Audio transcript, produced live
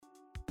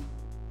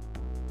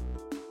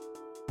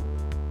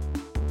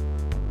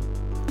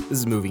This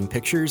is Moving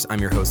Pictures.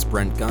 I'm your host,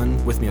 Brent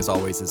Gunn. With me, as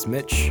always, is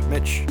Mitch.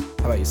 Mitch,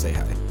 how about you say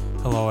hi?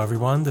 Hello,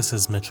 everyone. This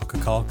is Mitchell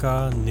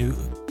Kukulka, new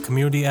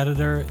community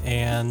editor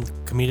and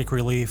comedic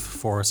relief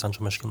for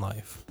Central Michigan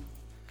Life.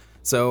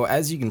 So,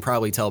 as you can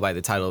probably tell by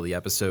the title of the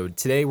episode,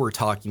 today we're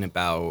talking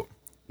about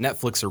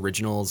Netflix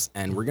originals,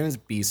 and we're going to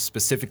be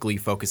specifically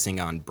focusing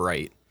on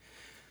Bright.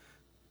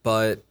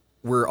 But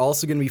we're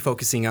also going to be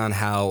focusing on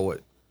how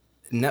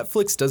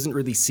Netflix doesn't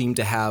really seem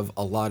to have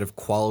a lot of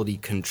quality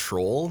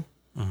control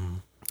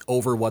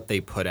over what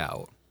they put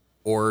out,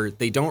 or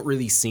they don't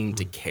really seem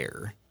to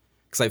care.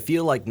 Because I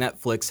feel like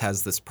Netflix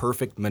has this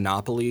perfect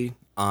monopoly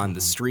on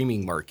the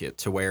streaming market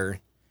to where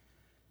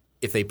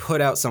if they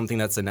put out something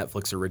that's a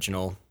Netflix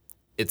original,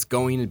 it's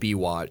going to be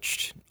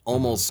watched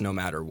almost no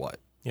matter what.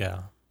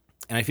 Yeah.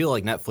 And I feel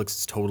like Netflix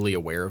is totally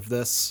aware of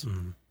this.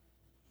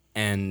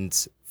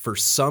 And for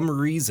some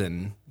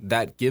reason,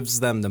 that gives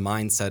them the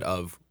mindset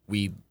of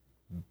we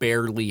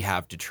barely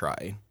have to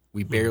try.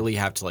 We barely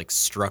have to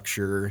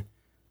structure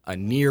a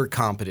near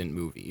competent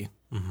movie.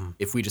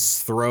 If we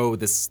just throw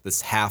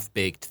this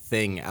half-baked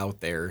thing out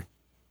there,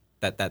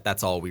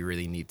 that's all we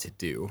really need to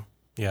do.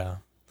 Yeah.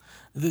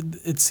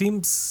 It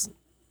seems,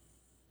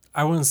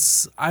 I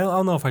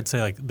don't know if I'd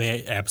say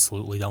they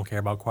absolutely don't care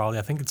about quality.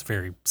 I think it's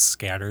very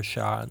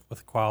scattershot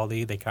with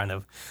quality.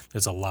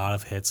 There's a lot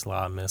of hits, a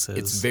lot of misses.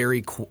 It's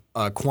very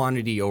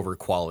quantity over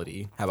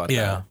quality. How about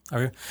that?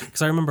 Yeah,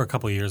 because I remember a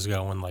couple of years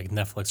ago when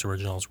Netflix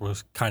originals were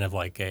kind of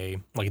like a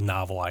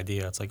novel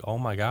idea. It's oh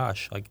my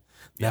gosh,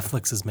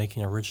 Netflix is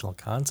making original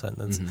content.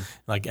 And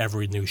it's,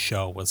 every new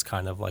show was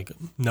kind of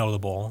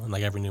notable, and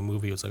every new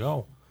movie was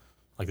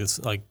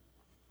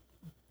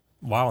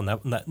wow,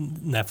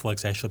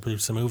 Netflix actually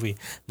produced a movie.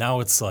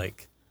 Now it's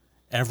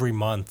every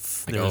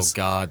month. Oh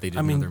God, they did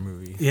another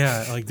movie.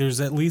 Yeah,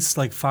 there's at least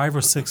 5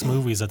 or 6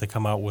 movies that they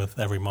come out with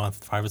every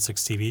month, 5 or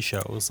 6 TV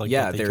shows.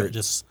 They're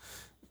just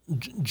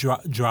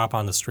drop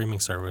on the streaming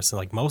service.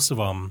 And most of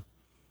them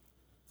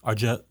are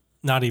just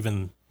not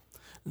even.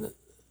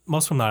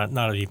 Most of them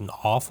not even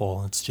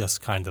awful. It's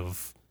just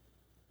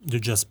they're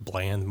just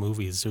bland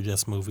movies. They're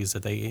just movies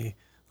that they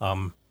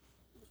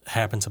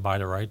happen to buy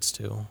the rights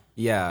to.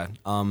 Yeah,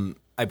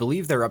 I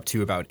believe they're up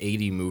to about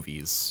 80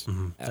 movies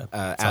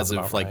as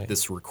of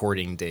this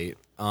recording date.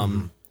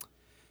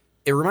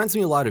 It reminds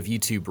me a lot of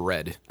YouTube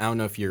Red. I don't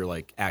know if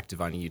you're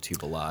active on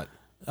YouTube a lot.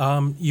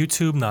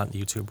 YouTube, not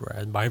YouTube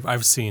Red, but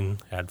I've seen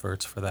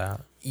adverts for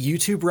that.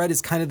 YouTube Red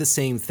is kind of the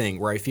same thing,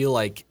 where I feel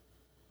like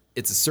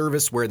it's a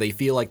service where they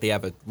feel like they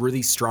have a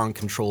really strong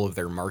control of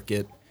their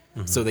market,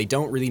 so they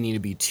don't really need to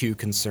be too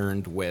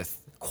concerned with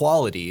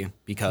quality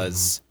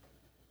because,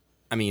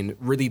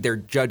 really they're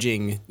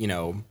judging,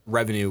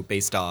 revenue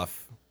based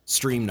off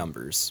stream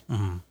numbers.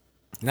 And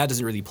that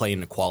doesn't really play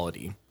into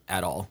quality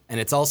at all. And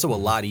it's also a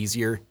lot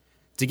easier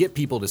to get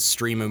people to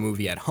stream a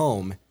movie at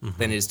home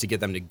than it is to get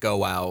them to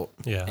go out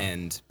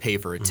and pay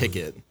for a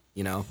ticket,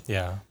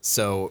 Yeah.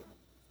 So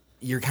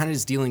you're kind of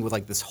just dealing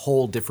with this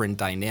whole different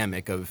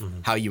dynamic of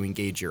how you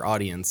engage your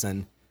audience.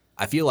 And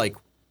I feel like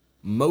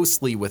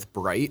mostly with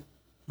Bright,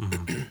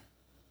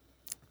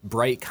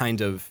 Bright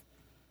kind of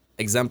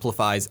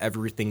exemplifies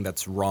everything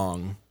that's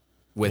wrong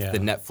with the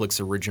Netflix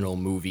original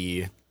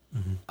movie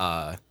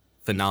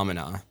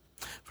phenomena.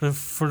 For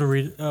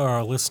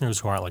our listeners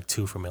who aren't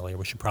too familiar,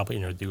 we should probably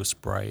introduce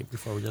Bright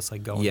before we just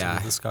go into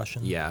the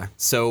discussion. Yeah.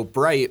 So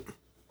Bright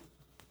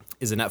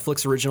is a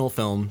Netflix original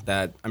film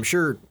that I'm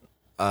sure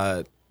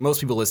most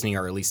people listening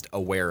are at least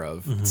aware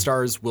of. It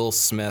stars Will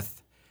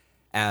Smith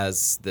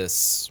as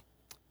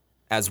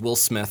Will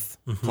Smith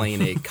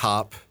playing a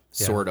cop,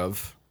 sort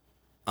of,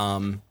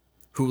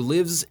 who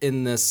lives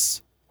in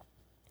this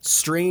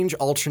strange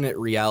alternate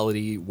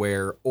reality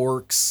where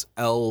orcs,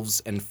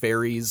 elves, and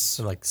fairies...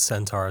 And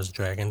centaurs,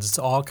 dragons. It's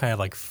all kind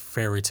of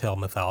fairy tale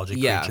mythology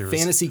creatures. Yeah,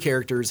 fantasy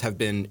characters have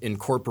been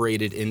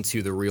incorporated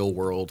into the real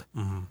world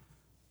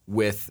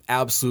with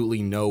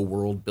absolutely no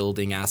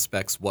world-building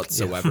aspects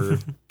whatsoever.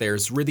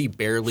 There's really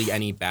barely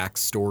any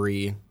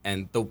backstory,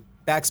 and the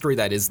backstory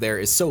that is there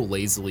is so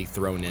lazily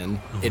thrown in,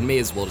 it may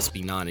as well just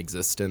be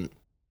non-existent.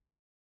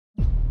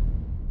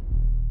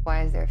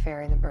 Why is there a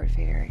fairy in the bird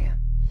feeder again?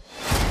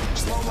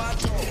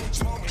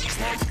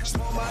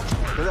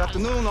 Good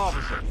afternoon,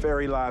 officer.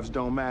 Fairy lives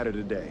don't matter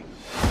today.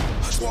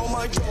 That's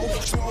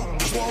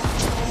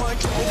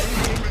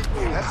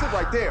it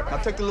right there. Now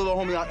take the little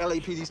homie out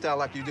LAPD style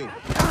like you do.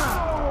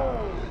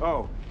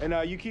 Oh, and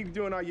you keep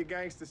doing all your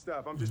gangster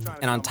stuff. I'm just trying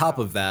to... And on top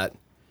of that,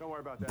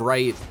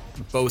 Bright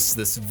boasts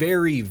this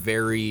very,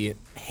 very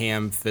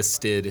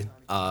ham-fisted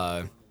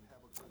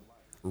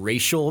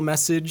racial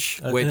message,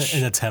 which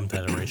an attempt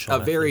at a racial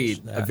message.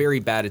 A very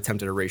bad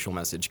attempt at a racial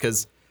message,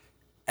 because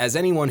as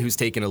anyone who's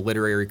taken a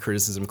literary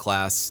criticism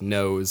class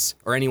knows,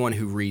 or anyone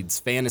who reads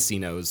fantasy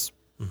knows,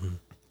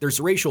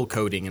 there's racial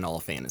coding in all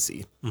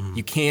fantasy.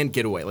 You can't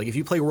get away. If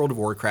you play World of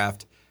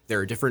Warcraft, there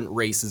are different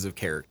races of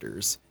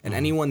characters, and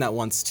anyone that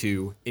wants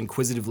to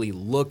inquisitively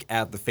look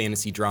at the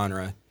fantasy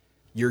genre,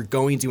 you're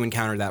going to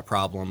encounter that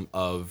problem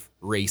of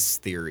race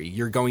theory.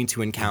 You're going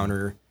to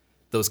encounter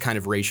those kind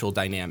of racial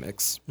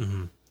dynamics.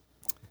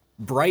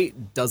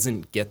 Bright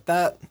doesn't get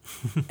that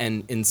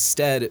and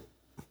instead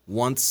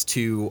wants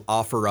to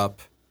offer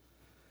up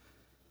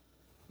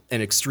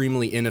an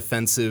extremely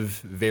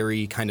inoffensive,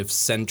 very kind of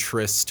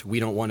centrist, we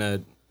don't want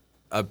to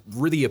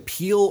really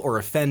appeal or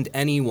offend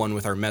anyone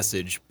with our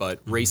message,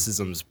 but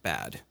racism's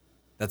bad.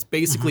 That's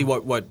basically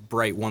what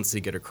Bright wants to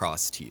get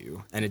across to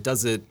you. And it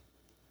does it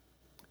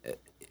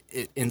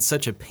in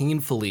such a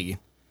painfully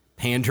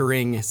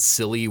pandering,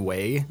 silly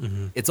way.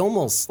 It's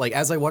almost like,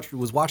 as I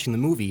was watching the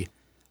movie,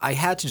 I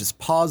had to just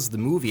pause the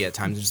movie at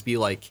times and just be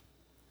like,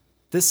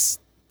 this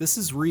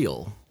is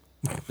real.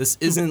 This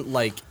isn't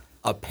like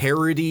a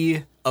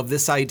parody of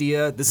this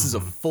idea. This is a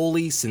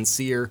fully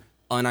sincere,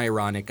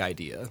 unironic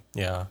idea.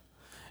 Yeah.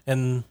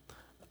 And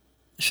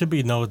it should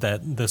be noted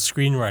that the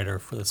screenwriter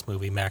for this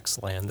movie,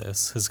 Max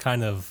Landis, has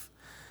kind of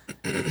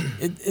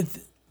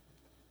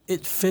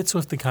it fits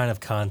with the kind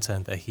of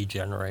content that he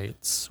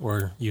generates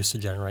or used to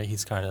generate.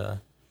 He's kind of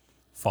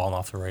fallen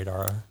off the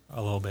radar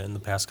a little bit in the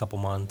past couple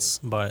months,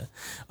 but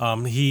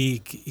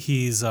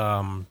he's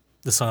the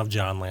son of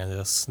John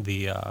Landis,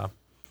 the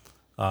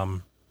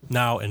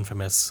now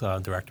infamous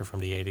director from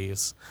the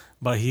 80s.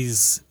 But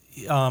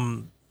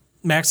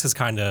Max has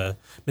kind of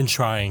been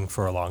trying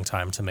for a long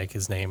time to make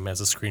his name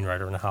as a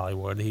screenwriter in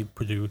Hollywood. He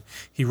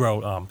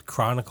wrote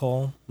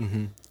Chronicle,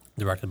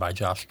 directed by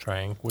Josh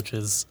Trank, which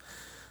is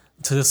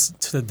to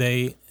the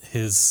day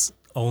his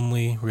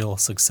only real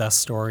success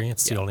story.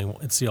 It's the only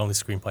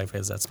screenplay of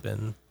his that's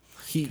been.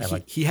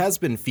 He has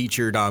been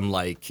featured on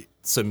like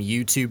some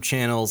YouTube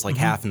channels, like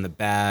Half in the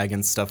Bag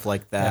and stuff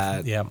like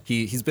that. Yeah.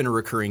 He's been a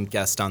recurring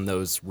guest on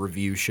those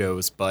review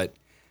shows, but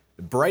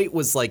Bright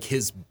was like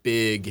his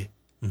big,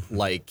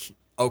 like,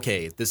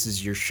 okay, this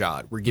is your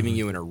shot. We're giving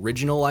you an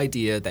original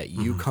idea that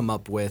you come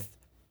up with.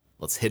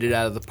 Let's hit it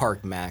out of the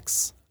park,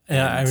 Max. And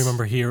I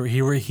remember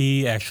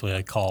he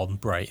actually called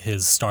Bright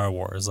his Star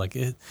Wars. Like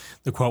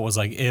the quote was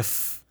like,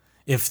 if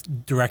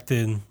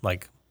directed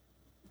like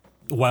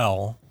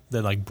well,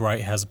 then like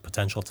Bright has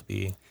potential to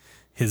be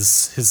his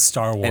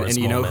Star Wars.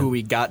 And you know who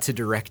we got to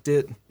direct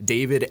it?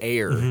 David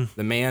Ayer,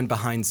 the man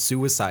behind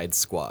Suicide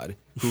Squad,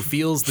 who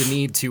feels the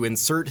need to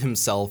insert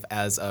himself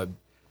as a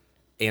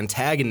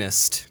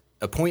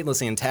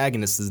pointless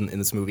antagonist in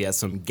this movie, as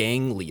some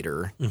gang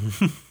leader.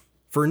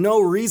 For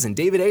no reason.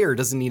 David Ayer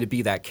doesn't need to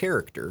be that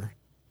character.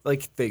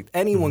 Like,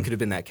 anyone could have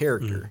been that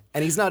character.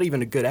 And he's not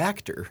even a good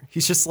actor.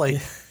 He's just like,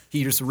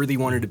 he just really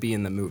wanted to be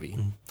in the movie.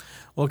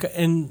 Well,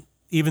 and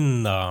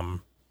even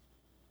not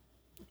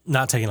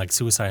taking like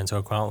Suicide into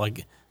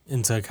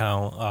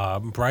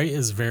account, Bright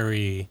is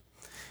very,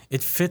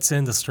 it fits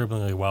in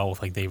disturbingly well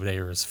with like David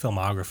Ayer's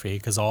filmography,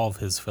 because all of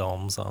his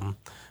films,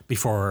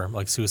 before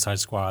like Suicide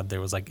Squad, there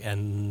was like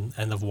End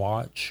of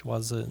Watch,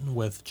 was it,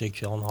 with Jake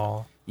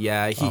Gyllenhaal?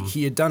 Yeah,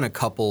 he had done a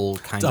couple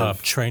kind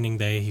of... Training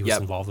Day, he was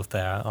involved with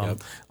that.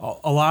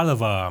 A lot of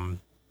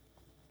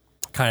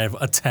kind of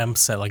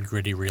attempts at like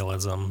gritty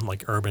realism,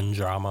 like urban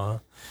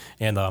drama.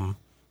 And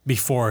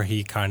before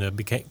he kind of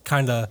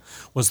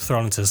was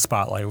thrown into the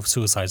spotlight with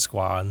Suicide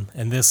Squad.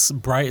 And this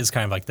Bright is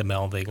kind of like the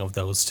melding of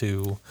those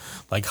two,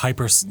 like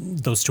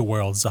those two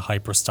worlds, the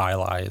hyper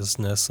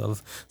stylizedness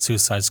of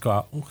Suicide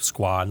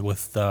Squad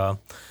with the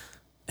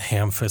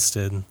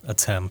ham-fisted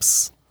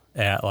attempts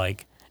at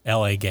like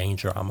LA gang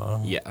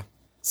drama. Yeah.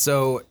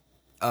 So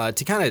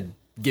to kind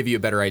of give you a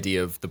better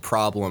idea of the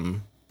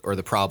problem or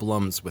the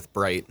problems with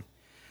Bright,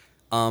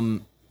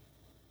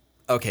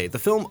 okay, the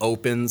film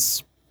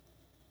opens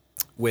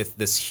with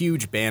this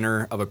huge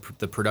banner of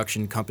the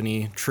production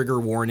company, Trigger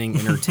Warning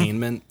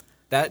Entertainment.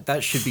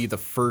 That should be the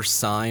first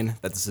sign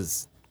that this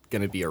is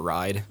going to be a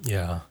ride.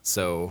 Yeah.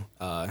 So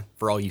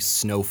for all you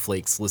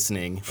snowflakes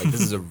listening, like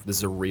this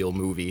is a real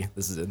movie.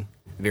 This is a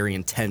very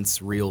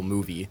intense, real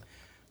movie.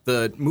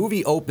 The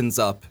movie opens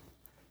up,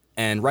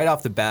 and right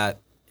off the bat,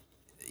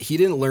 he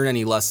didn't learn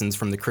any lessons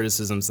from the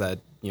criticisms that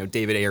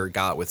David Ayer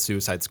got with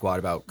Suicide Squad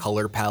about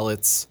color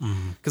palettes.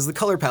 Because the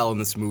color palette in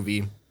this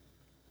movie,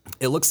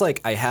 it looks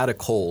like I had a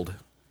cold,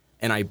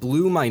 and I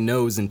blew my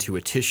nose into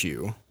a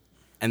tissue,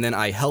 and then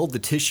I held the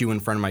tissue in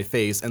front of my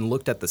face and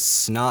looked at the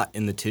snot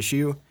in the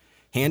tissue,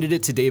 handed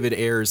it to David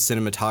Ayer's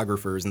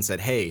cinematographers, and said,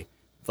 "Hey,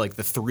 like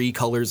the 3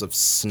 colors of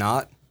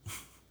snot."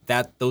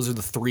 Those are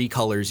the 3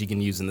 colors you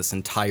can use in this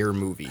entire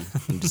movie,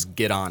 and just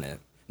get on it.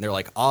 And they're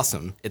like,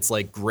 awesome. It's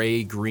like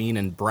gray, green,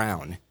 and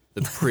brown,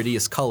 the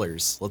prettiest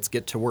colors. Let's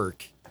get to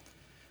work.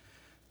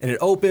 And it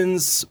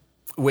opens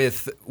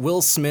with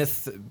Will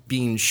Smith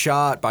being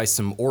shot by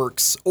some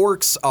orcs.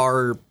 Orcs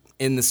are,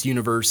 in this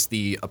universe,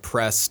 the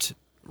oppressed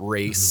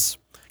race.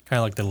 Kind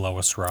of like the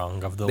lowest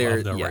rung of the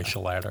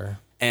racial ladder.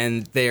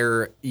 And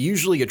they're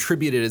usually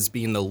attributed as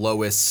being the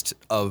lowest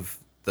of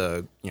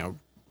the,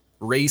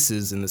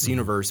 races in this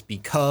universe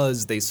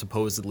because they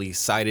supposedly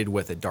sided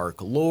with a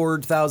Dark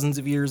Lord thousands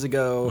of years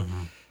ago.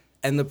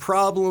 And the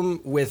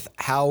problem with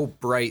how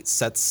Bright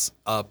sets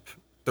up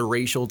the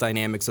racial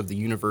dynamics of the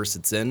universe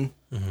it's in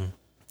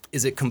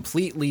is it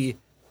completely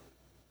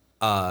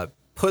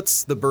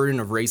puts the burden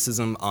of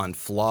racism on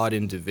flawed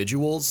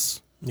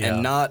individuals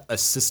and not a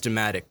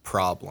systematic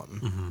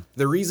problem.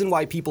 The reason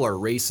why people are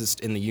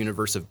racist in the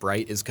universe of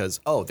Bright is because,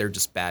 they're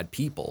just bad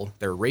people.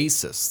 They're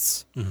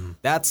racists.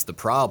 That's the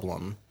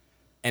problem.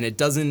 And it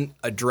doesn't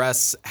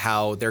address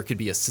how there could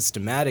be a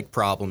systematic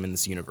problem in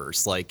this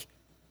universe. Like,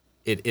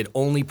 it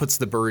only puts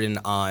the burden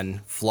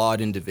on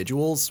flawed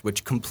individuals,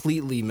 which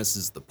completely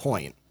misses the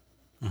point.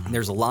 And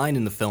there's a line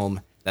in the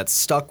film that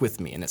stuck with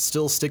me, and it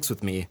still sticks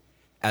with me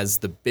as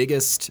the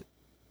biggest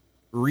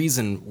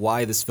reason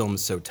why this film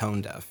is so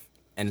tone deaf.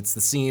 And it's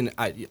the scene,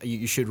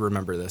 you should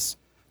remember this.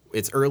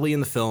 It's early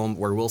in the film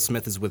where Will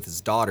Smith is with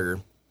his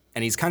daughter,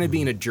 and he's kind of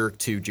being a jerk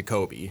to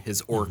Jacoby,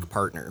 his orc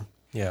partner.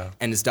 Yeah.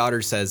 And his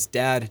daughter says,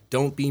 "Dad,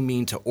 don't be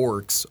mean to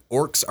orcs.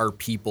 Orcs are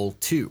people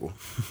too."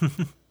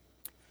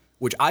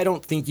 Which I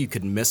don't think you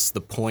could miss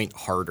the point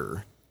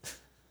harder.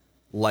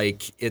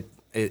 Like,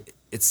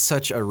 it's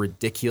such a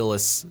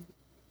ridiculous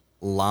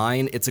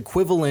line. It's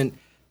equivalent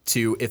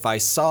to if I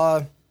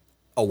saw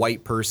a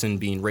white person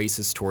being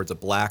racist towards a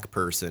black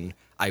person,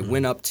 I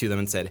went up to them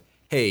and said,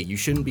 "Hey, you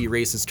shouldn't be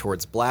racist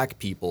towards black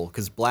people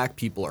because black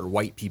people are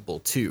white people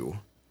too."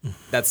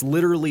 That's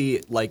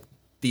literally like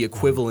the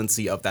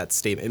equivalency of that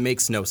statement. It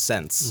makes no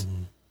sense.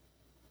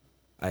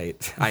 I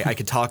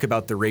could talk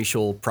about the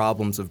racial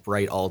problems of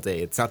Bright all day.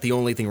 It's not the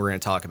only thing we're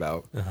going to talk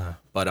about.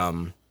 But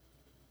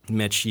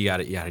Mitch, you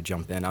gotta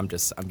jump in. I'm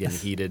getting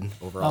heated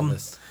over all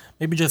this.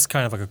 Maybe just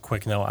kind of like a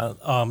quick note.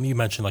 You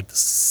mentioned like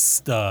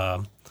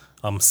the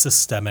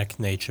systemic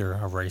nature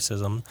of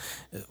racism.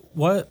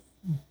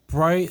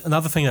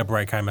 Another thing that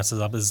Bright kind of messes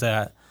up is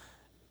that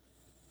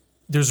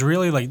there's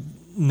really like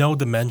no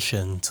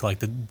dimension to like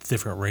the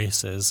different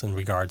races in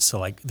regards to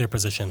like their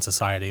position in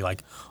society.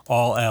 Like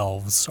all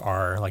elves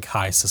are like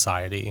high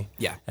society,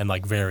 and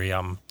like very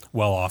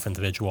well-off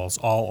individuals.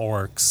 All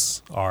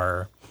orcs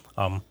are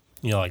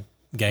like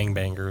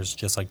gangbangers,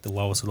 just like the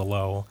lowest of the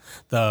low.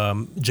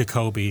 The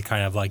Jacoby,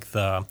 kind of like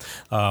the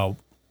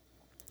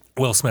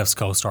Will Smith's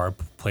co-star,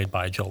 played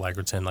by Joel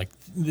Edgerton, like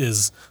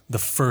is the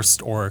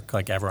first orc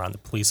like ever on the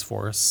police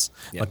force.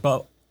 Like,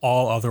 but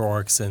all other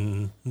orcs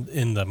in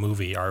the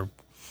movie are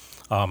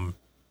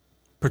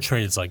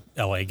portrayed as like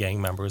LA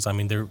gang members. I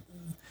mean,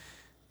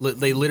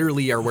 they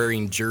literally are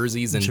wearing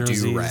jerseys and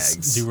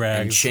do-rags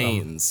and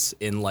chains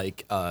in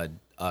like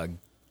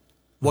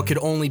what could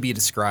only be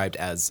described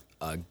as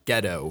a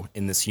ghetto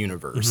in this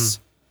universe.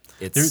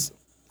 They're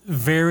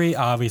very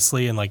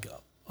obviously and like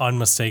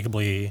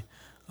unmistakably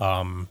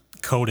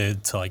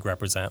coded to like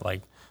represent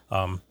like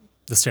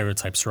the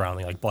stereotypes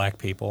surrounding like black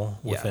people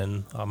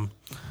within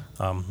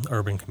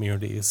urban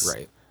communities.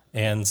 Right.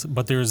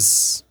 But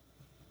there's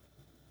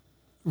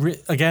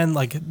again,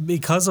 like,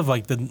 because of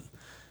like and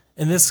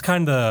this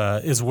kind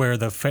of is where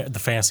the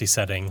fantasy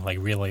setting like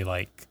really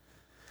like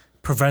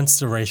prevents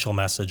the racial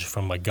message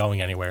from like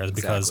going anywhere, is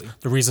because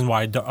the reason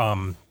why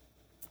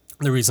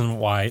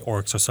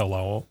orcs are so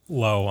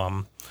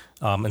low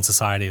in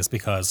society is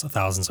because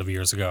thousands of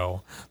years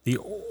ago the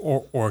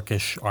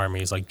orcish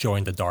armies like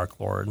joined the Dark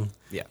Lord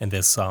in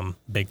this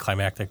big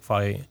climactic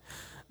fight,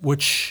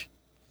 which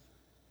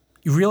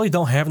you really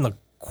don't have an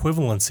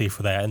equivalency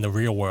for that in the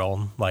real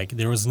world. Like,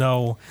 there was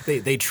no...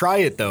 They try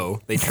it,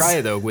 though.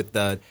 With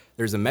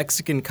there's a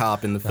Mexican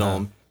cop in the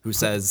film who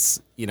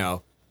says,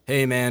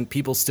 "Hey, man,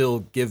 people still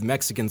give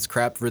Mexicans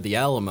crap for the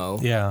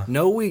Alamo." Yeah.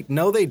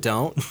 No, they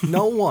don't.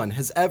 No one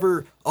has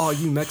ever,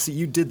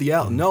 you did the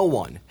Alamo. No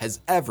one has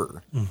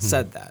ever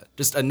said that.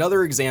 Just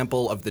another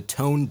example of the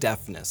tone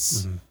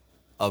deafness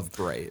of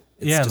Bright.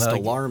 It's just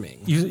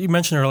alarming. You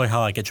mentioned earlier how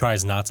like it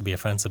tries not to be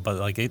offensive, but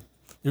like it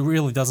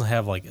really doesn't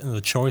have like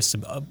the choice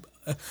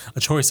a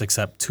choice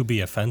except to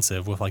be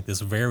offensive with like this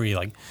very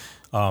like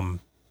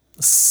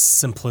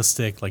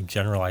simplistic like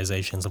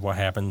generalizations of what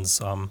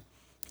happens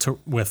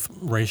with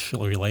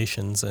racial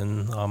relations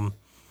in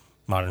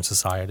modern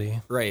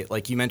society. Right,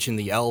 like you mentioned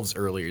the elves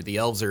earlier. The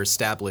elves are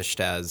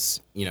established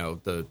as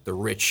the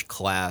rich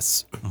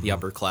class, the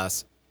upper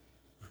class.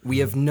 We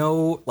have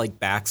no like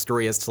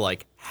backstory as to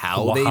like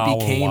how they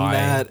became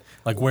that,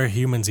 like where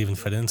humans even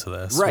fit into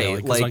this.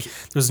 Right, really. Like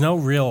there's no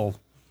real.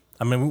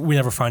 I mean, we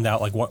never find out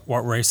like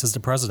what race is the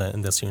president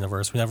in this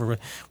universe. We never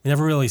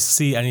really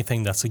see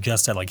anything that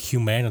suggests that like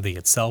humanity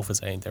itself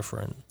is any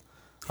different.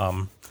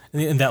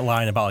 In that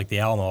line about like the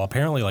Alamo,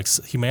 apparently like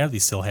humanity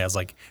still has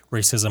like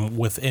racism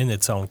within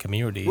its own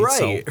community.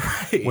 Right,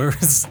 right.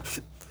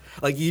 Whereas,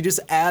 like, you just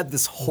add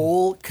this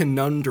whole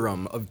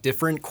conundrum of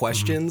different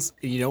questions,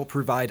 and you don't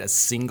provide a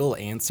single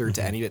answer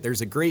to any of it.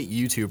 There's a great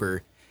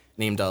YouTuber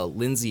named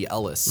Lindsay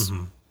Ellis.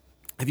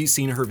 Have you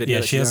seen her video?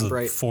 Yeah, she has a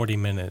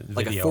 40-minute video.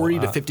 Like a 40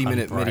 to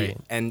 50-minute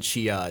video. And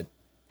she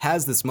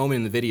has this moment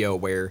in the video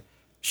where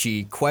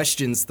she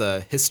questions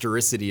the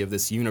historicity of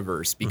this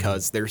universe,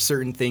 because there are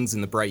certain things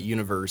in the Bright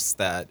universe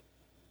that,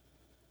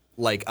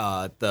 like,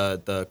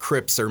 the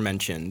Crips are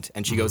mentioned.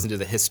 And she goes into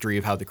the history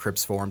of how the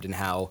Crips formed and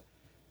how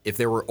if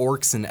there were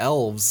orcs and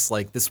elves,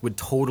 like, this would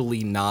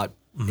totally not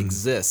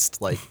exist.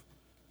 Like,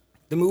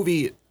 the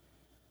movie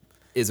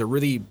is a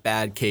really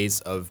bad case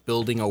of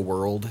building a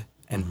world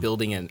and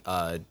building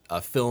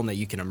a film that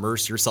you can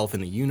immerse yourself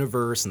in the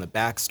universe and the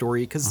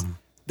backstory, because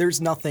there's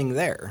nothing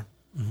there.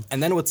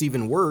 And then what's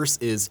even worse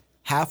is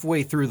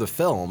halfway through the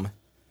film,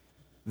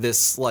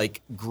 this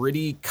like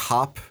gritty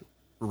cop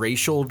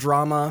racial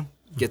drama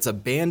gets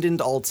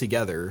abandoned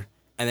altogether,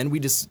 and then we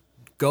just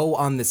go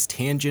on this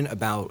tangent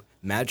about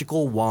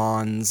magical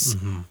wands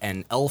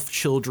and elf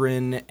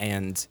children,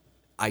 and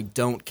I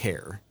don't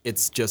care.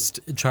 It's just...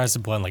 It tries to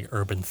blend like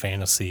urban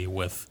fantasy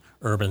with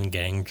urban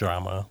gang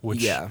drama,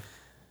 which... Yeah.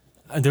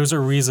 There's a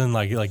reason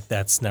like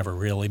that's never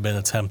really been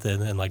attempted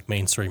in like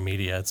mainstream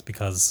media. It's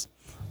because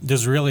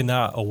there's really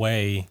not a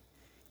way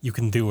you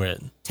can do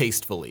it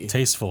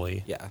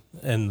tastefully. Yeah.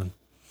 And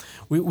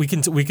we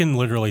can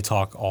literally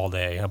talk all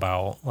day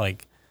about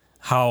like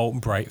how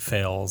Bright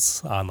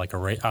fails on like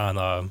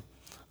a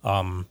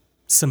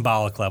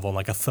symbolic level,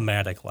 like a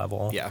thematic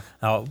level. Yeah.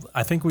 Now,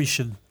 I think we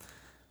should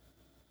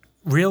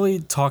really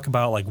talk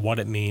about like what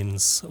it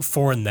means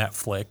for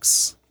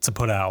Netflix to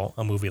put out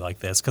a movie like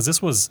this, because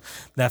this was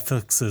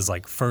Netflix's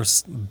like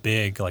first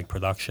big like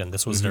production.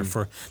 This was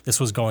this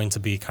was going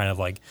to be kind of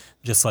like,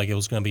 just like it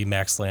was going to be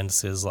Max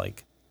Landis's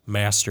like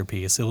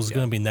masterpiece. It was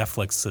going to be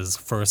Netflix's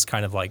first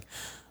kind of like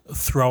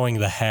throwing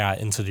the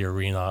hat into the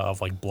arena of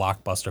like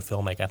blockbuster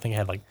filmmaking. I think it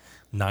had like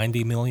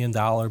 $90 million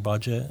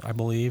budget, I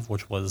believe,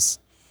 which was,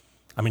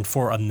 I mean,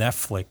 for a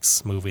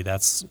Netflix movie,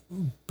 that's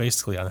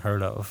basically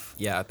unheard of.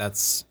 Yeah,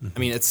 that's, I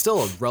mean, it's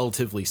still a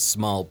relatively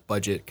small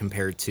budget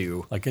compared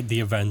to... Like the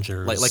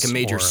Avengers. Like a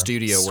major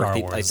studio Star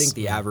where Wars. I think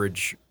the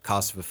average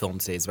cost of a film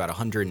today is about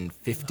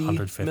 150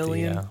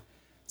 million. Yeah.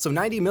 So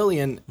 90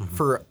 million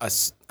for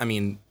us, I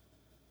mean,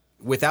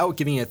 without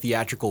giving it a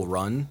theatrical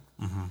run,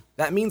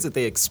 that means that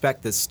they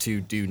expect this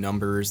to do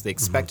numbers. They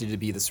expect it to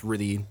be this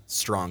really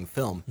strong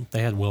film.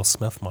 They had Will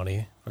Smith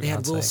money. They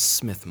had Will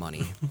Smith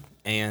money.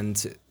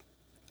 And...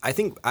 I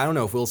don't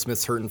know if Will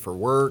Smith's hurting for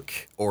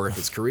work or if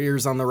his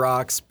career's on the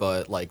rocks,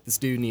 but like this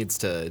dude needs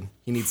to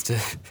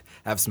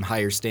have some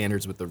higher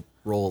standards with the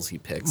roles he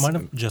picks. Might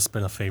have just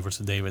been a favor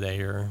to David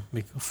Ayer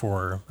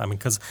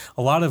because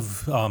a lot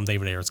of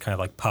David Ayer's kind of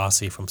like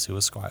posse from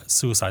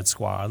Suicide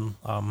Squad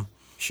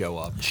show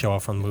up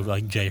from the movie,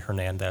 like Jay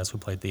Hernandez, who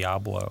played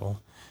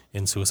Diablo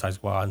in Suicide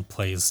Squad,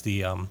 plays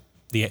the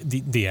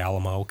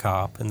Alamo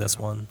cop in this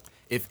one.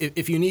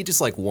 If you need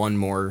just like one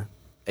more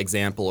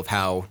example of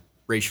how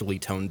racially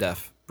tone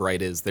deaf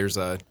Bright is, there's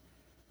a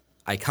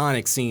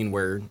iconic scene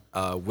where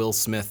Will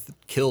Smith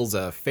kills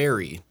a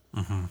fairy,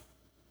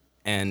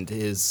 and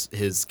his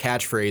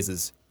catchphrase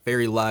is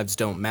 "Fairy lives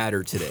don't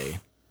matter today,"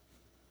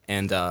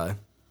 and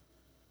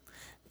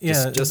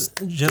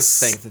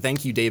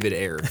thank you, David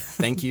Ayer.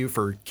 Thank you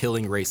for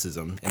killing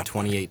racism in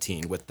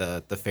 2018 with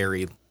the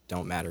 "Fairy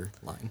don't matter"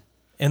 line.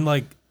 And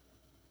like,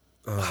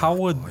 how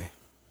would?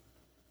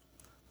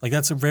 Like,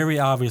 that's very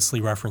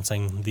obviously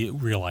referencing the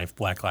real-life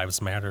Black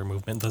Lives Matter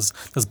movement. Does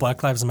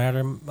Black Lives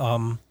Matter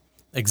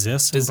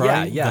exist in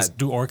Bright? Yeah.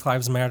 Do Orc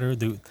Lives Matter?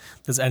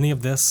 Does any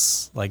of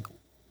this, like...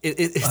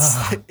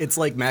 It's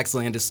like Max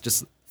Landis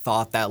just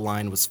thought that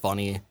line was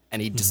funny,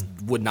 and he just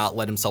would not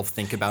let himself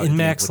think about it. In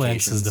Max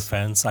Landis'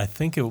 defense, I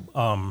think it...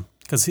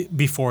 because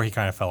before he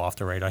kind of fell off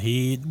the radar,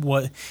 he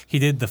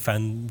did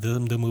defend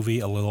the movie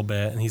a little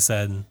bit, and he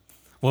said...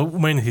 Well,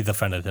 when he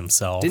defended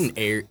himself. Didn't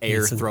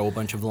Ayer throw a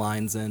bunch of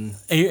lines in?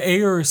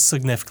 Ayer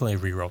significantly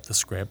rewrote the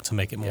script to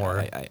make it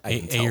more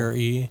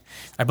Ayer-y.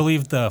 I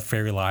believe the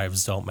 "Fairy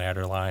Lives Don't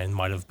Matter" line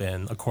might have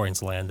been, according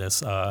to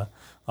Landis,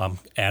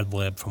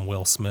 ad-lib from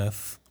Will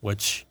Smith,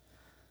 which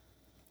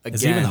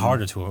is even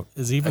harder to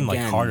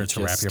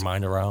wrap your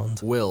mind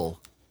around.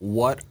 Will,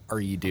 what are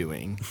you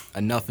doing?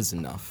 Enough is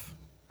enough.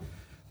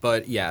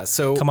 But yeah,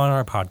 so... Come on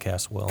our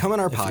podcast, Will. Come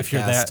on our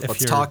podcast.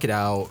 Let's talk it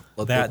out.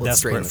 Let's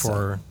desperate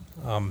for...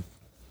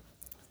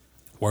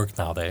 work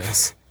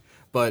nowadays.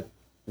 But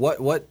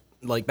what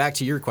like back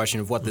to your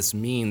question of what this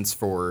means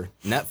for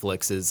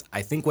Netflix is,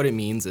 I think what it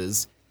means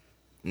is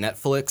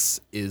Netflix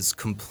is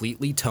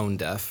completely tone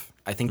deaf.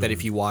 I think that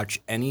if you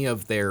watch any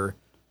of their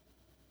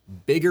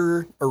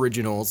bigger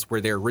originals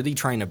where they're really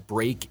trying to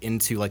break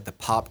into like the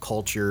pop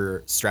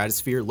culture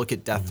stratosphere, look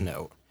at Death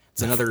Note.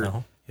 It's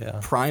another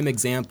prime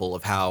example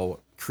of how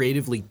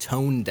creatively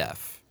tone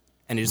deaf.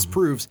 And it just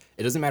proves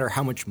it doesn't matter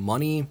how much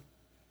money,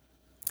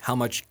 how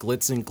much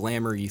glitz and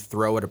glamour you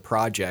throw at a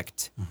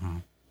project.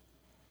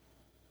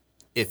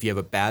 If you have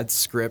a bad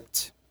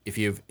script, if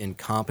you have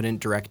incompetent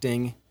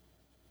directing,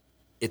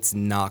 it's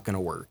not going to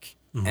work.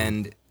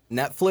 And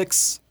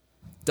Netflix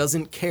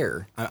doesn't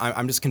care.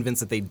 I'm just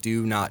convinced that they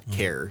do not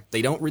care.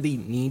 They don't really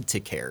need to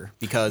care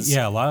because...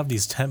 Yeah, a lot of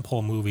these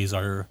tentpole movies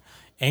are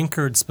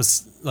anchored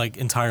like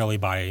entirely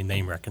by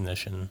name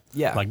recognition.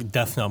 Yeah. Like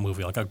Death Note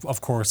movie. Like,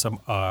 of course,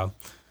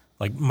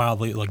 like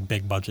mildly like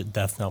big budget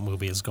Death Note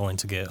movie is going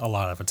to get a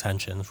lot of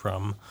attention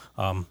from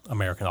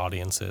American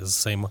audiences.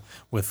 Same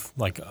with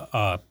like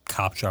a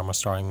cop drama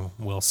starring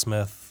Will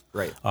Smith.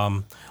 Right.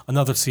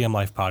 Another CM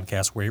Life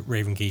podcast where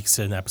Raven Geeks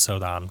did an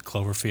episode on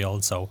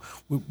Cloverfield, so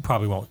we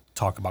probably won't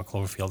talk about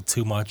Cloverfield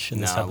too much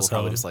in this episode. We'll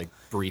probably just like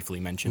briefly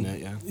mention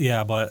it. Yeah.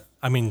 Yeah, but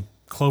I mean,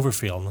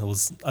 Cloverfield. It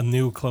was a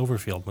new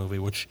Cloverfield movie,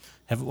 which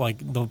have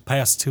like the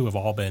past two have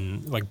all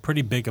been like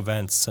pretty big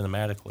events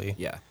cinematically.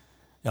 Yeah.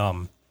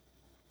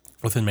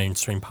 Within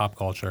mainstream pop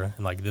culture,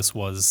 and like this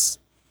was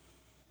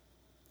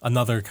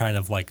another kind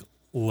of like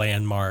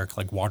landmark,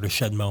 like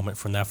watershed moment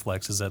for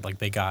Netflix. Is that like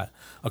they got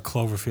a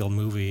Cloverfield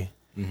movie,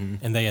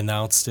 and they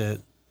announced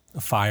it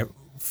five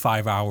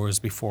hours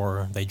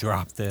before they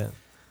dropped it.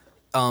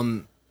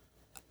 I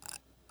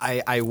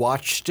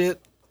watched it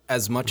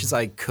as much as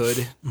I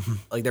could.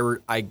 Like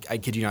I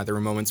kid you not, there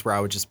were moments where I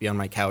would just be on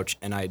my couch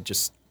and I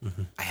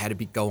had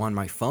to go on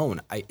my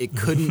phone. I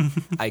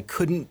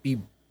couldn't be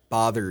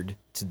bothered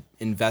to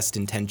invest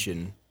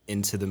intention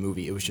into the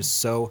movie. It was just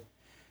so.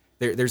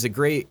 There's a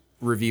great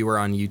reviewer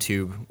on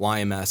YouTube,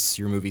 YMS,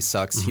 Your Movie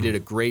Sucks. He did a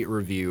great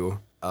review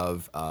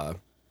of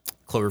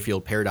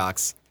Cloverfield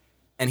Paradox,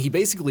 and he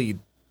basically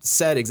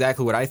said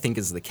exactly what I think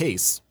is the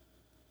case.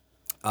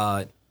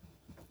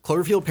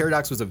 Cloverfield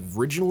Paradox was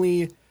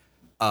originally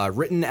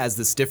written as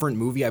this different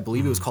movie. I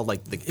believe it was called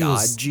like the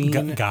God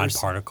Gene. God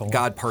Particle.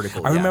 God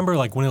Particle. I remember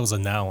like when it was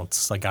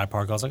announced, like God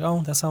Particle, I was like,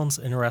 oh, that sounds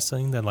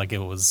interesting. Then like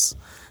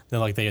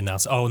they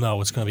announced, oh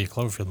no, it's going to be a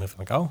Cloverfield movie. I'm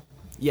like, oh.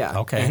 Yeah.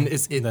 Okay. And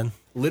then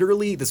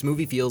literally this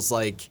movie feels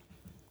like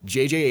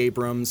J.J.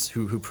 Abrams,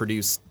 who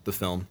produced the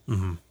film,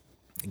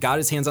 got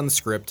his hands on the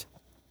script,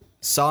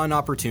 saw an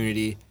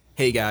opportunity.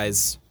 Hey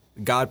guys,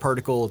 God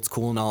Particle, it's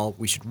cool and all.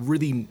 We should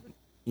really,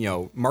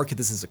 market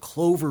this as a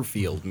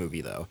Cloverfield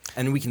movie though.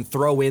 And we can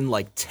throw in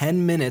like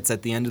 10 minutes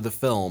at the end of the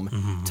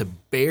film to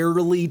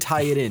barely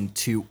tie it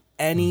into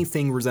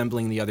anything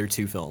resembling the other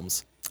two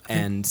films.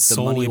 And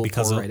the money will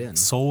pour right in.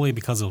 Solely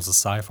because it was a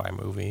sci-fi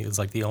movie. It's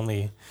like the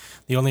only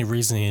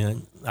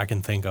reasoning I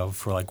can think of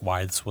for like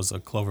why this was a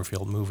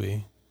Cloverfield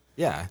movie.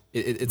 Yeah,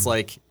 it's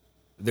like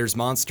there's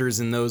monsters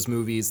in those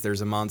movies.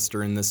 There's a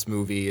monster in this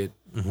movie.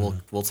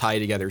 We'll tie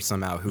together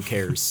somehow. Who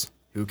cares?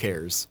 Who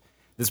cares?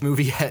 This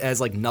movie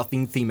has like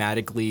nothing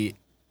thematically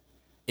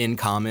in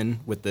common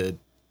with the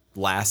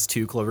last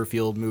two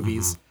Cloverfield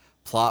movies.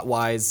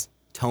 Plot-wise,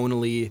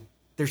 tonally,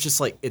 there's just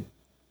like it.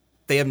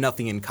 They have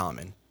nothing in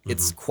common.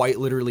 It's quite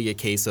literally a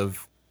case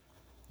of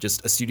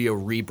just a studio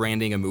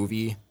rebranding a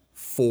movie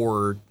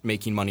for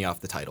making money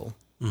off the title.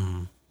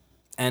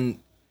 And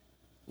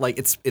like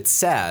it's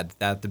sad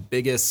that the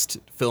biggest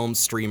film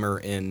streamer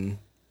in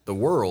the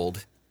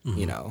world,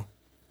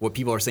 what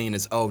people are saying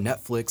is, oh,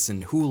 Netflix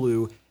and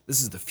Hulu,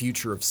 this is the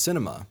future of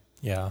cinema.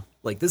 Yeah.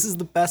 Like this is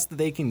the best that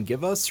they can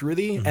give us,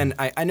 really. And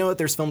I know that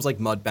there's films like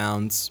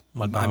Mudbound.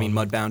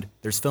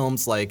 There's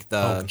films like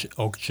the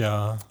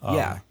Okja.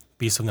 Yeah.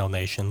 Beasts of No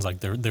Nations, like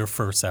their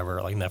first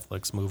ever like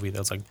Netflix movie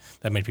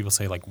that made people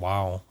say like,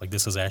 wow, like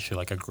this is actually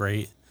like a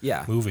great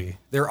movie.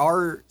 There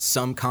are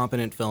some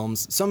competent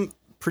films, some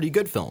pretty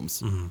good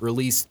films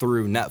released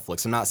through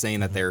Netflix. I'm not saying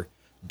that they're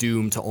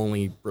doomed to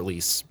only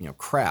release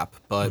crap,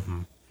 but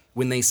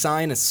when they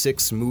sign a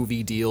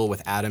 6-movie deal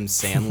with Adam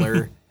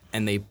Sandler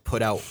and they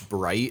put out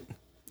Bright,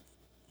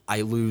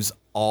 I lose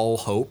all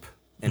hope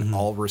and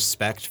all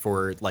respect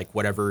for like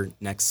whatever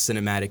next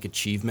cinematic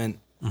achievement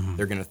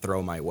they're going to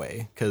throw my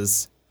way.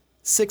 Because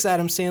 6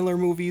 Adam Sandler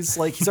movies,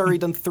 like he's already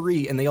done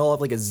 3 and they all have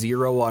like a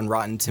 0 on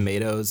Rotten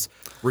Tomatoes.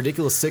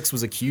 Ridiculous 6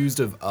 was accused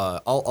of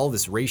all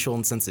this racial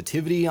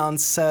insensitivity on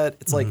set.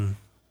 It's like,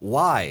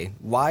 why?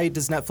 Why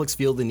does Netflix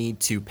feel the need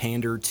to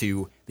pander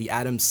to the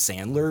Adam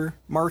Sandler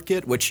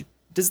market? Which,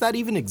 does that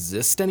even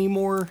exist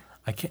anymore?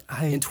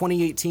 In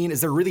 2018,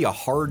 is there really a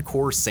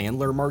hardcore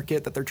Sandler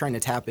market that they're trying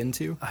to tap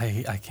into?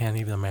 I can't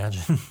even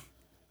imagine.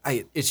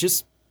 It's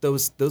just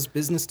those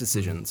business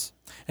decisions.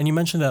 And you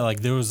mentioned that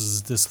like there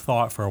was this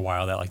thought for a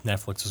while that like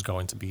Netflix was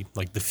going to be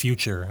like the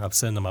future of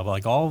cinema, but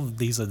like all of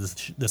these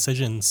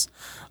decisions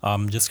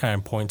just kind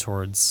of point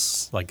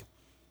towards like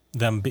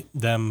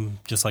them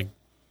just like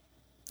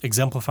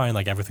exemplifying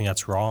like everything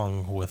that's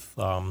wrong with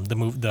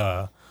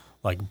the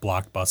like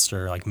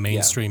blockbuster, like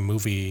mainstream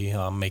movie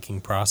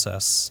making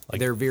process. Like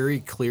they're very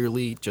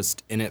clearly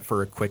just in it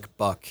for a quick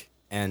buck.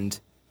 And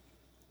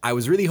I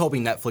was really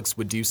hoping Netflix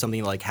would do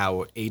something like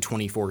how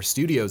A24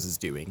 Studios is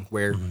doing,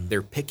 where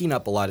they're picking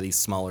up a lot of these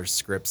smaller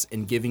scripts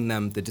and giving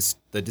them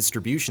the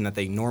distribution that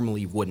they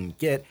normally wouldn't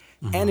get.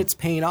 And it's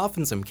paying off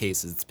in some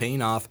cases. It's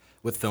paying off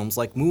with films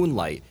like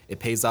Moonlight. It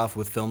pays off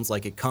with films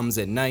like It Comes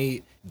at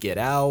Night, Get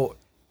Out.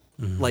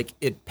 Like,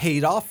 it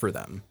paid off for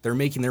them. They're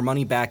making their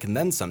money back and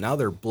then some. Now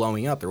they're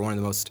blowing up. They're one of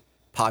the most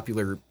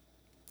popular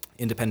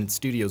independent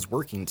studios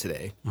working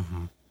today.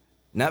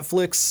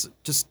 Netflix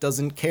just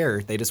doesn't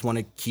care. They just want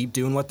to keep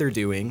doing what they're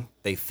doing.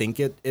 They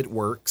think it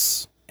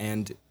works.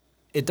 And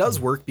it does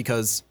work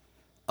because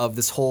of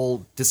this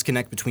whole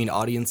disconnect between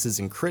audiences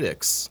and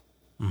critics.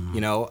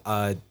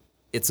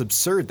 It's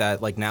absurd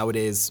that, like,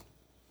 nowadays,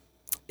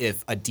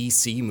 if a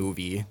DC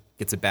movie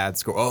gets a bad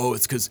score, oh,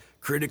 it's because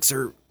critics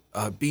are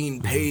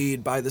being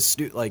paid by the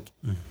studio. Like,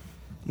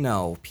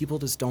 no, people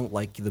just don't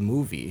like the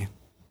movie.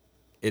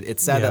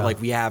 It's sad that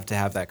like we have to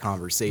have that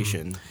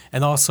conversation.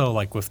 And also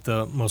like with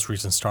the most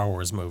recent Star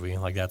Wars movie,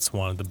 like that's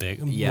one of the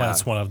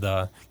that's one of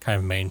the kind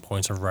of main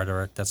points of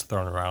rhetoric that's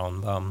thrown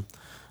around.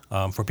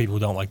 for people who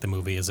don't like the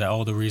movie is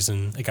that the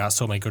reason it got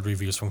so many good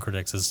reviews from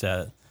critics is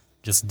that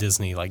just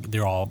Disney, like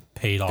they're all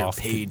paid off.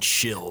 Paid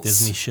shills.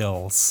 Disney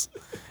shills.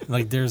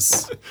 Like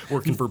there's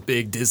working for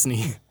big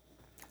Disney.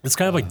 It's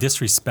kind of like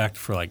disrespect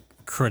for like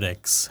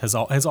critics has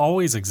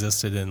always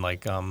existed in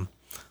like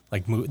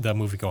the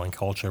movie going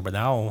culture, but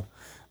now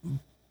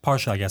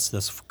partially I guess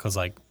this because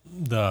like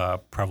the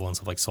prevalence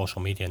of like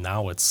social media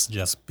now it's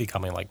just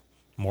becoming like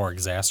more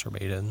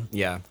exacerbated.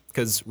 Yeah,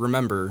 because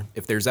remember,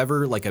 if there's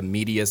ever like a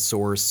media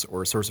source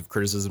or a source of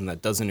criticism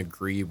that doesn't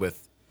agree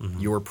with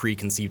your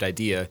preconceived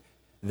idea,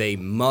 they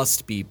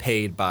must be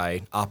paid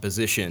by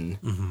opposition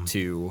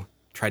to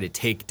try to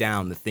take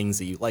down the things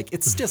that you like.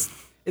 It's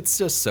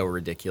just so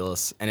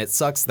ridiculous, and it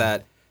sucks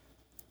that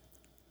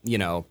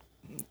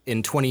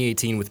in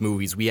 2018 with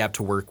movies we have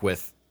to work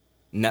with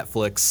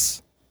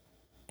Netflix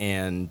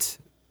and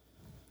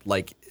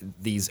like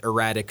these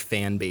erratic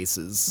fan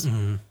bases.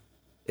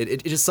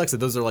 It just sucks that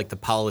those are like the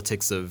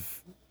politics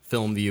of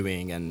film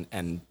viewing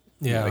and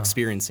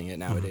experiencing it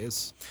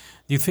nowadays.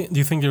 Do you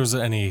think there's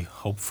any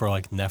hope for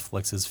like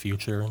Netflix's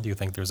future? Do you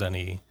think there's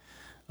any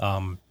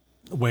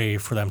way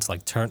for them to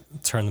like turn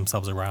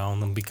themselves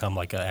around and become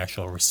like an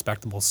actual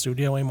respectable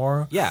studio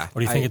anymore? Yeah. Or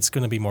do you think it's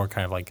going to be more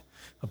kind of like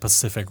a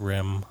Pacific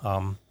Rim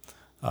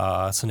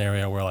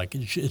scenario where like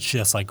it's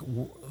just like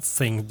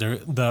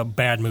the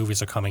bad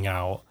movies are coming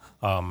out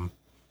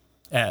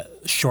at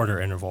shorter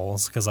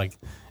intervals? Because like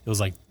it was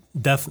like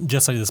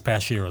just like this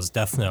past year it was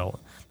Death Note,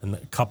 and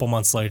a couple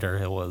months later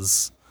it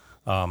was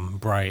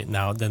Bright.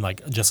 Now then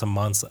like just a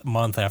month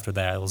after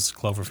that it was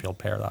Cloverfield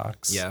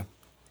Paradox. Yeah,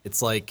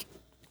 it's like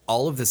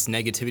all of this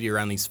negativity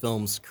around these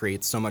films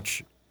creates so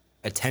much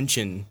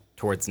attention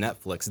towards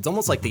Netflix. It's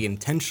almost like they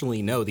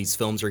intentionally know these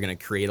films are going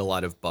to create a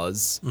lot of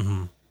buzz,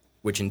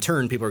 which in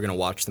turn people are going to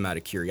watch them out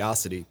of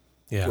curiosity.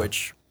 Yeah.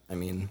 Which I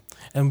mean,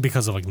 and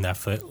because of like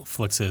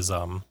Netflix's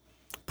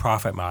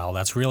profit model,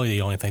 that's really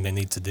the only thing they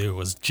need to do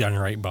is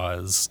generate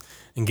buzz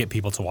and get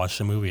people to watch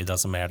the movie. It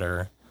doesn't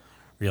matter.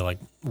 Really, like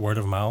word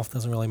of mouth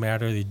doesn't really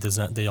matter. They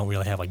don't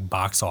really have like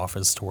box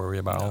office to worry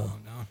about. No.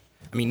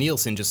 I mean,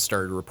 Nielsen just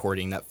started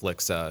reporting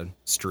Netflix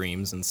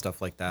streams and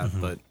stuff like that.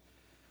 But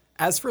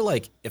as for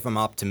like, if I'm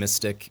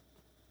optimistic,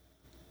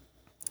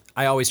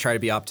 I always try to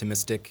be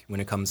optimistic when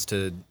it comes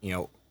to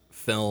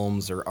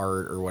films or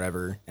art or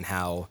whatever, and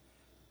how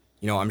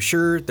I'm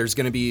sure there's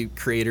going to be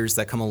creators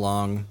that come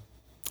along,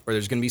 or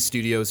there's going to be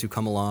studios who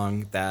come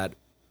along that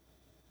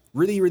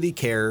really, really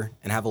care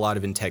and have a lot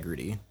of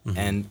integrity.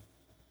 And,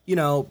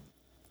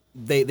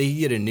 they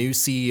get a new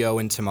CEO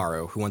in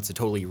tomorrow who wants to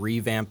totally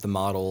revamp the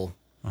model,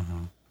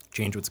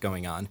 change what's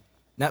going on.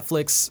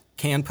 Netflix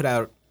can put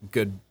out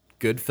good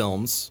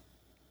films.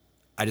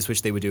 I just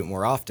wish they would do it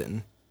more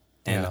often.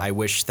 And I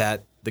wish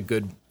that the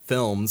good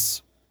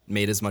films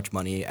made as much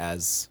money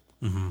as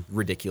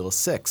Ridiculous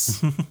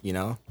Six,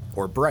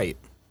 or Bright.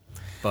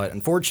 But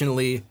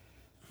unfortunately,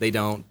 they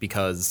don't,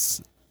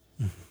 because,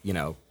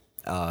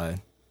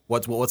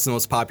 what's the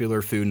most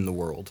popular food in the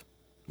world?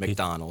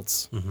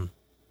 McDonald's.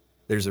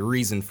 There's a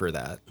reason for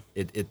that.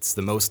 It's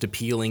the most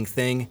appealing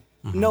thing.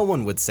 No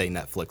one would say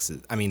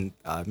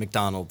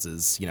McDonald's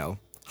is,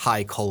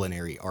 high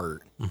culinary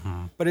art.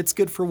 But it's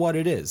good for what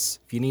it is.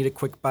 If you need a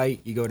quick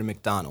bite, you go to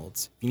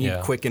McDonald's. If you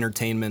need quick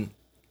entertainment,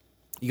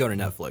 you go to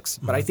Netflix.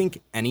 But I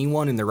think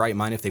anyone in their right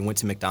mind, if they went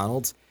to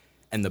McDonald's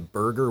and the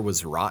burger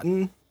was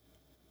rotten,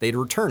 they'd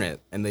return it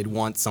and they'd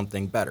want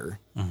something better.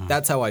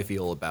 That's how I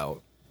feel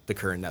about the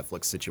current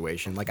Netflix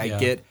situation. Like, I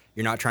get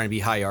you're not trying to be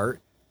high art,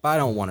 but I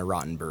don't want a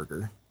rotten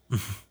burger.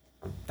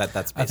 That's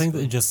basically. I think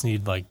they just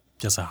need like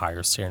just a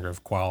higher standard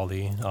of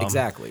quality.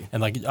 Exactly.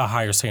 And like a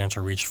higher standard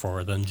to reach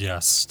for than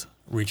just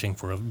reaching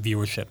for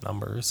viewership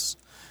numbers,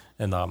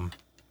 and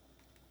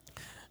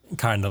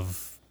kind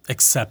of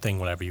accepting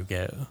whatever you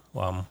get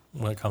when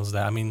it comes to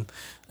that. I mean,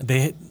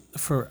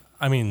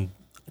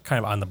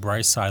 kind of on the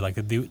bright side, like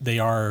they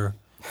are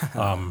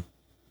oh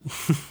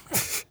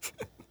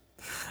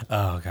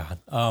God.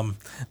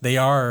 They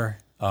are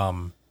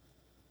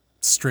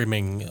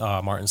streaming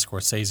Martin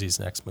Scorsese's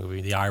next movie,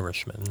 The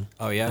Irishman.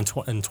 Oh yeah. In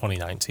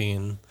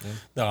 2019.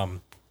 Yeah.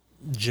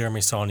 Jeremy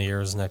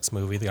Saulnier's next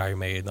movie, the guy who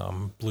made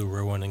Blue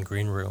Ruin and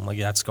Green Room, like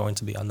that's going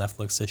to be on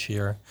Netflix this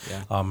year.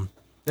 Yeah.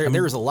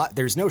 There's a lot.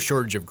 There's no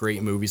shortage of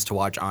great movies to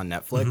watch on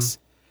Netflix.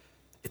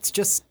 It's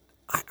just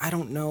I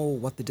don't know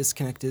what the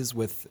disconnect is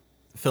with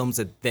films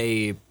that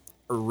they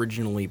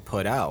originally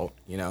put out.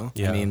 Yeah.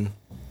 I mean,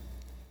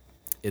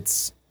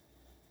 it's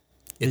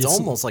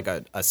almost like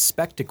a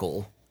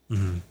spectacle.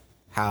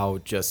 How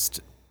just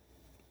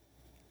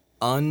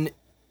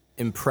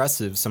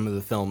unimpressive some of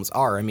the films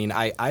are. I mean,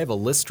 I have a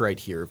list right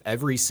here of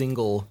every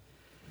single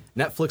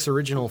Netflix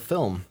original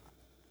film.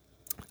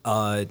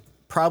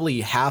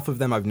 Probably half of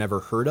them I've never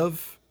heard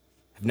of.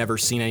 I've never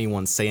seen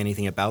anyone say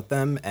anything about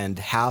them,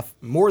 and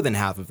more than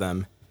half of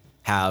them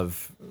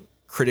have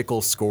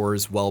critical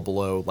scores well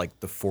below like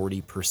the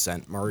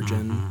 40%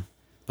 margin.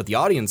 But the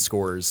audience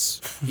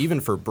scores,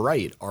 even for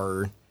Bright,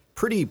 are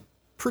pretty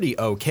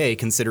okay,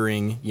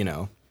 considering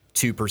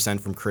 2%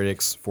 from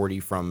critics, 40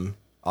 from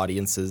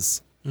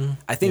audiences.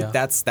 I think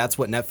that's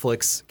what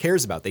Netflix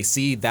cares about. They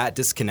see that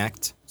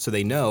disconnect, so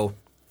they know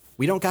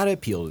we don't got to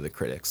appeal to the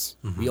critics.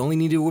 We only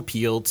need to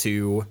appeal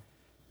to,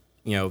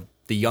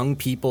 the young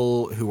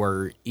people who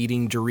are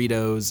eating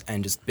Doritos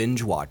and just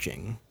binge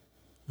watching.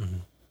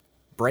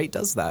 Bright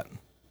does that.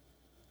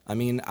 I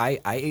mean, I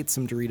ate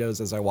some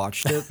Doritos as I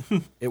watched it.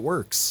 It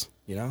works.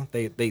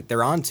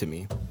 They're on to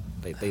me.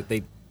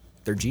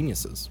 They're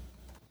geniuses.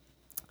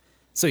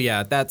 So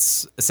yeah,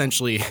 that's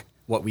essentially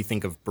what we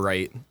think of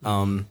Bright.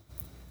 Not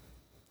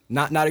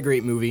a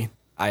great movie.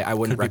 I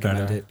wouldn't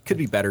recommend it. Could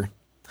be better.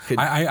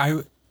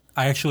 I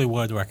actually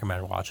would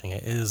recommend watching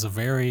it. It is a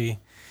very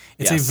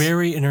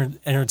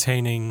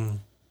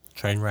entertaining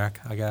train wreck,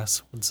 I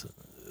guess,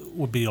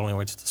 would be the only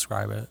way to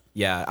describe it.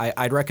 Yeah,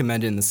 I'd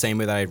recommend it in the same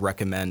way that I'd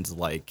recommend,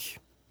 like,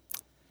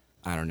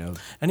 I don't know,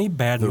 any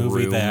bad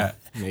movie Room, that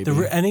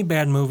any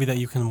bad movie that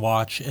you can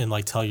watch and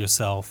like tell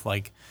yourself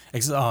like,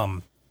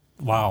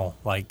 wow,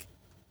 like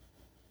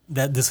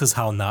that this is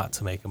how not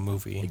to make a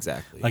movie.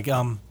 Exactly. Like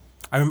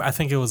I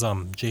think it was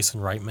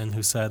Jason Reitman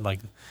who said like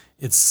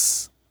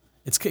it's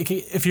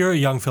if you're a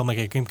young filmmaker,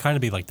 it can kind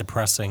of be like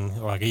depressing,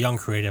 or like a young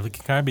creative, it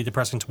can kind of be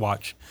depressing to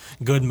watch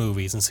good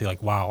movies and see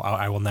like, wow,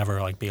 I will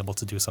never like be able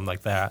to do something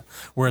like that.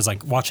 Whereas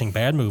like watching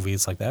bad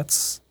movies, like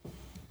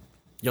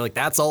you're like,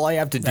 that's all I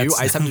have to do? I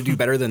just have to do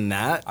better than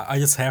that? I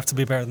just have to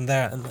be better than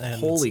that. And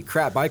holy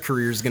crap, my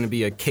career is going to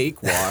be a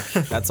cakewalk.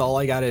 That's all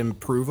I got to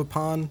improve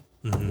upon?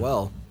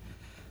 Well,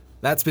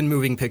 that's been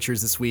Moving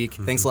Pictures this week.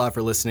 Thanks a lot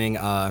for listening.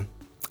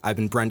 I've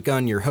been Brent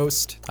Gunn, your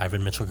host. I've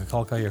been Mitchell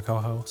Kukulka, your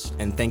co-host.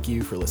 And thank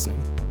you for listening.